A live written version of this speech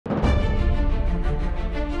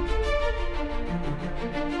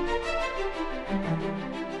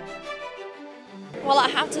Well, I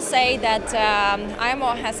have to say that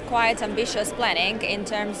IMO has quite ambitious planning in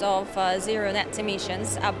terms of zero net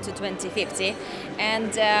emissions up to 2050,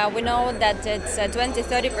 and we know that it's a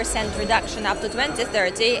 20-30% reduction up to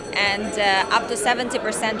 2030 and up to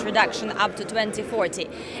 70% reduction up to 2040.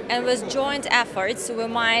 And with joint efforts, we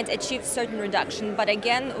might achieve certain reduction, but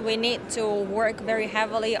again, we need to work very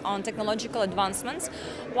heavily on technological advancements.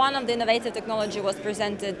 One of the innovative technology was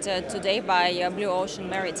presented today by Blue Ocean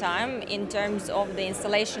Maritime in terms of the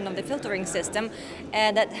installation of the filtering system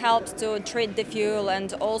that helps to treat the fuel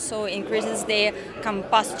and also increases the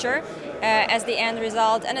combustion as the end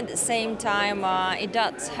result, and at the same time it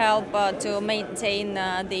does help to maintain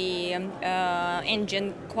the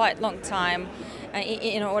engine quite long time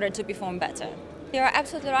in order to perform better. You're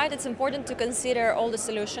absolutely right. It's important to consider all the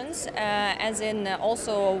solutions, as in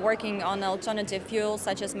also working on alternative fuels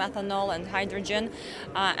such as methanol and hydrogen,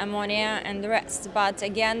 ammonia and the rest. But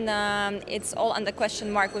again, it's all under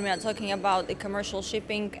question mark when we are talking about the commercial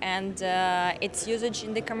shipping and its usage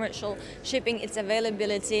in the commercial shipping, its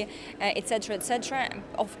availability, etc., etc.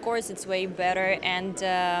 Of course, it's way better and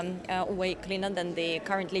way cleaner than the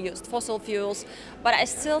currently used fossil fuels. But I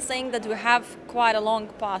still think that we have quite a long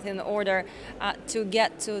path in order to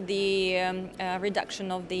get to the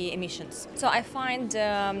reduction of the emissions. So I find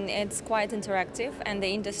it's quite interactive, and the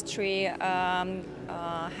industry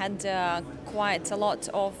had quite a lot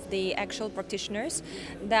of the actual practitioners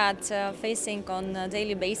that facing on a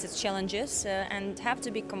daily basis challenges and have to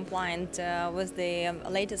be compliant with the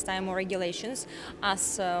latest IMO regulations.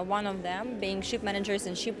 As one of them, being ship managers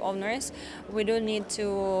and ship owners, we do need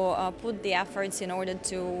to put the efforts in order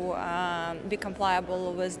to be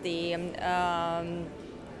compliable with the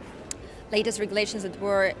latest regulations that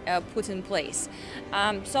were put in place.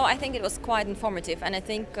 So I think it was quite informative, and I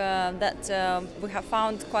think that we have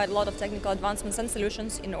found quite a lot of technical advancements and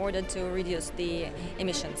solutions in order to reduce the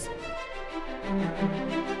emissions.